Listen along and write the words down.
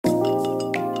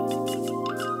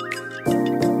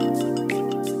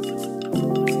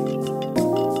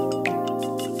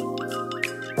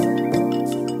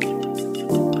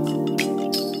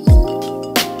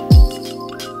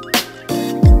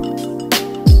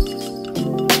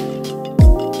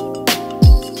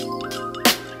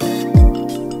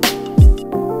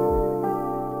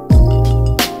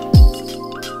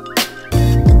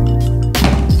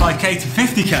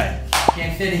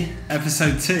Hey,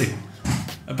 Episode 2.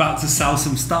 About to sell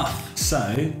some stuff.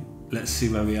 So, let's see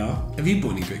where we are. Have you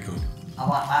bought any Bitcoin?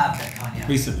 I have Bitcoin, yeah.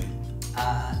 Recently?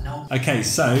 No. Okay,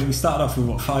 so we started off with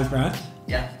what, 5 grand?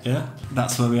 Yeah. Yeah?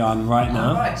 That's where we are right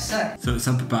now. Alright, sick. So it's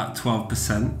up about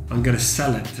 12%. I'm going to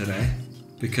sell it today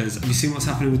because have you seen what's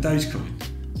happening with Dogecoin?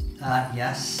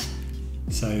 Yes.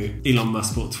 So Elon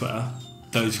Musk bought Twitter,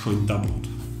 Dogecoin doubled.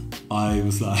 I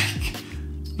was like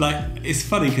it's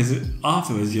funny because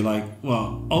afterwards you're like,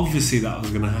 well, obviously that was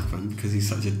going to happen because he's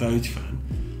such a Doge fan.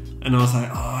 And I was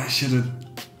like, oh, I should have,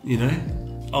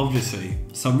 obviously.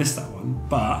 So I missed that one.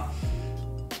 But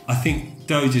I think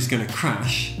Doge is going to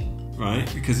crash, right?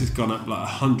 Because it's gone up like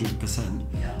 100%.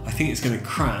 Yeah. I think it's going to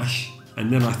crash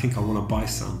and then I think I want to buy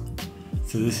some.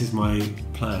 So this is my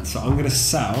plan. So I'm going to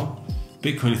sell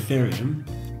Bitcoin Ethereum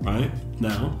right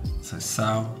now. So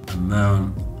sell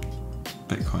amount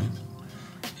Bitcoin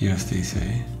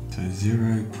USDC. So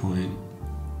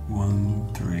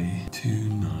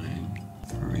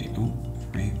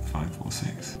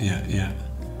 0.13293. Yeah.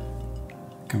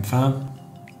 Confirm.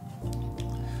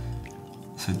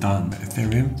 So done.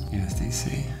 Ethereum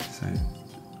USDC. So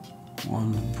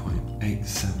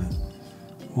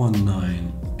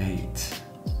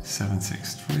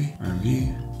 1.87198,763.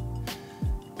 Review.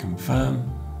 Confirm.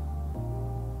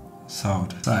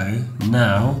 Sold. So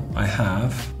now I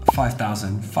have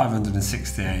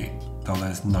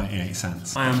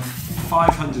 $5,568.98. I am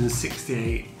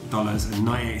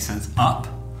 $568.98 up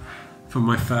from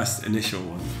my first initial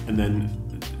one. And then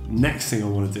next thing I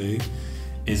want to do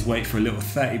is wait for a little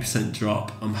 30%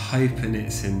 drop. I'm hoping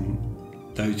it's in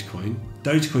Dogecoin.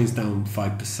 Dogecoin's down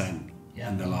 5%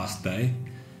 in the last day.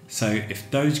 So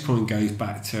if Dogecoin goes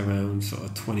back to around sort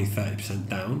of 20-30%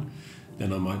 down,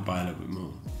 then I might buy a little bit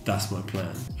more. That's my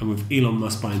plan. And with Elon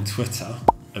Musk buying Twitter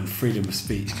and freedom of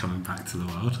speech coming back to the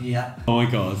world, yeah. Oh my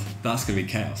God, that's gonna be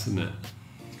chaos, isn't it?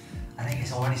 I think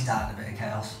it's already started a bit of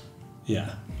chaos.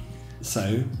 Yeah.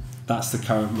 So that's the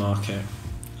current market.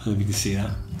 I hope you can see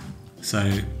that. So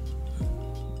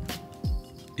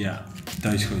yeah,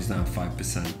 Dogecoin's down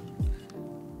 5%.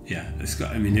 Yeah, it's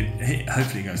got. I mean, it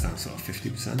hopefully it goes down sort of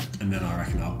 50%, and then I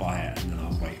reckon I'll buy it, and then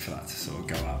I'll wait for that to sort of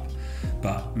go up.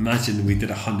 But imagine we did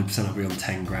 100% up, we're on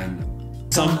 10 grand.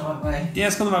 So, the right way. Yeah,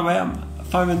 it's gone the right way. I'm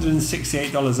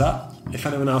 $568 up. If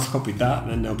anyone else copied that,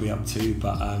 then they'll be up too.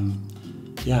 But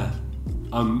yeah,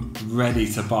 I'm ready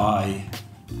to buy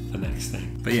the next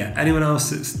thing. But yeah, anyone else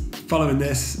that's following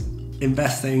this,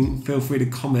 investing, feel free to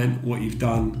comment what you've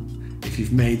done, if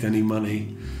you've made any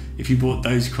money. If you bought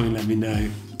Dogecoin, let me know.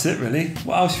 That's it really.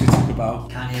 What else should we talk about?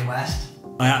 Kanye West.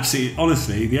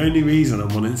 Honestly, the only reason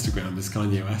I'm on Instagram is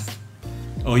Kanye West.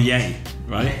 Or Ye,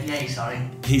 right? Ye, sorry.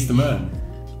 He's the man.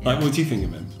 Yeah. Like, what do you think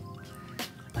of him?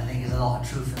 I think there's a lot of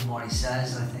truth in what he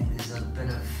says. I think there's a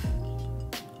bit of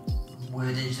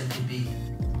wordage that could be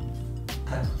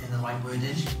put in the right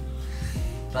wordage.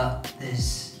 But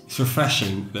there's... It's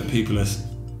refreshing that people are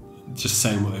just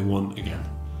saying what they want again.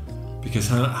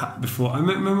 Because before, I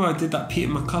remember I did that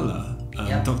Peter McCullough,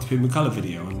 Dr. Peter McCullough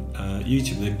video on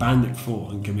YouTube. They banned it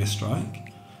before and gave me a strike.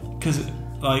 Because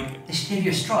they should give you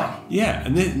a strike. Yeah,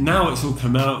 and then, now it's all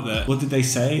come out that, what did they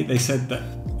say? They said that,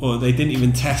 or they didn't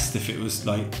even test if it was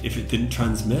if it didn't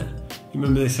transmit. You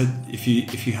remember they said if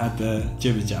you had the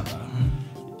jibber jabber,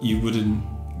 you wouldn't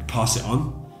pass it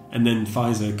on. And then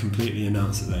Pfizer completely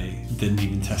announced that they didn't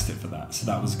even test it for that. So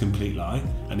that was a complete lie.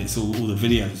 And it's all the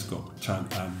videos got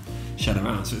shed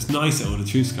around. So it's nice that all the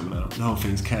truth's coming out. The whole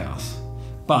thing's chaos.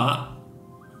 But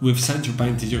with central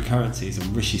bank digital currencies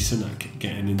and Rishi Sunak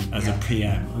getting in as a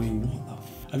PM, I mean, what the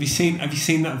have you seen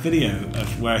that video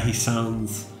of where he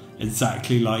sounds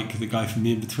exactly like the guy from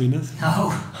The In-Betweeners?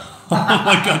 No. Oh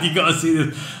my God, you gotta see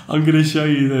this. I'm gonna show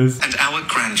you this. And our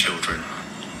grandchildren,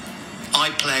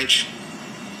 I pledge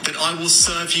that I will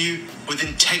serve you with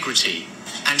integrity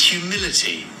and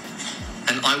humility,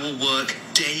 and I will work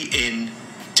day in,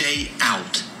 day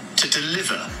out to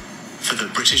deliver for the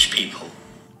British people,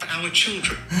 for our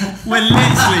children. We're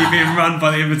literally being run by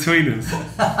the In-Betweeners.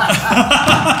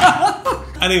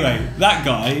 Anyway, that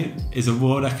guy is a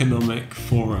World Economic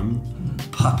Forum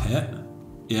puppet.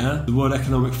 Yeah, the World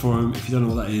Economic Forum, if you don't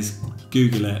know what that is,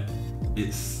 Google it.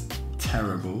 It's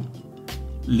terrible.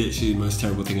 Literally the most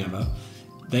terrible thing ever.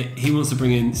 He wants to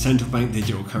bring in central bank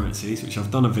digital currencies, which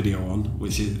I've done a video on,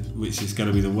 which is going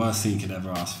to be the worst thing you could ever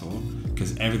ask for,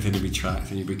 because everything will be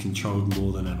tracked and you'll be controlled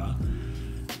more than ever.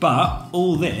 But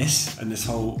all this, and this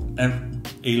whole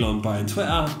Elon buying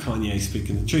Twitter, Kanye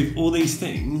speaking the truth, all these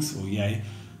things, or yay,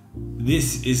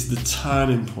 this is the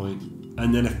turning point.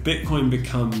 And then if Bitcoin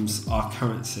becomes our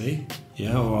currency,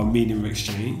 or our medium of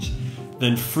exchange,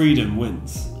 then freedom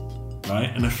wins. right?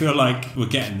 And I feel like we're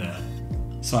getting there.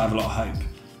 So I have a lot of hope.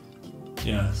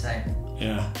 Yeah. Same.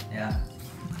 Yeah. Yeah.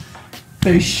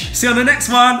 Boosh. See you on the next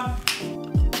one.